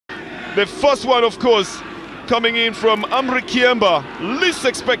The first one, of course, coming in from Amri Kiemba, least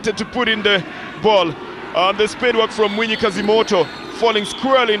expected to put in the ball. And the spade work from Mwinyi Kazimoto, falling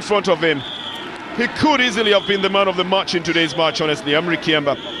squarely in front of him. He could easily have been the man of the match in today's match, honestly. Amri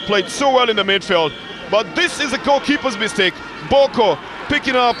Kiemba played so well in the midfield. But this is a goalkeeper's mistake. Boko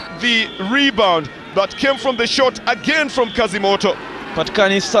picking up the rebound that came from the shot again from Kazimoto. But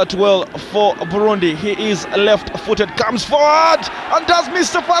can he start well for Burundi? He is left-footed, comes forward and does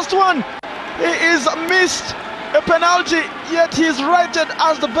miss the first one. He is missed a penalty, yet he is rated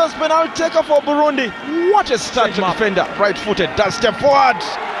as the best penalty taker for Burundi. What a start to defender, right-footed, does step forward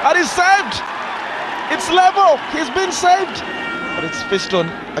and he's saved. It's level, he's been saved. But it's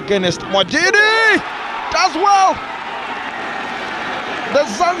Fiston against Mwadidi, does well. The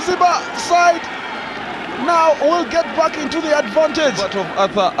Zanzibar side now will get back into the advantage. But of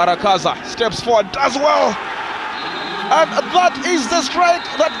Arthur Arakaza steps forward, does well. And that is the strike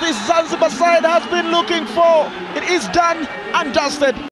that this Zanzibar side has been looking for. It is done and dusted.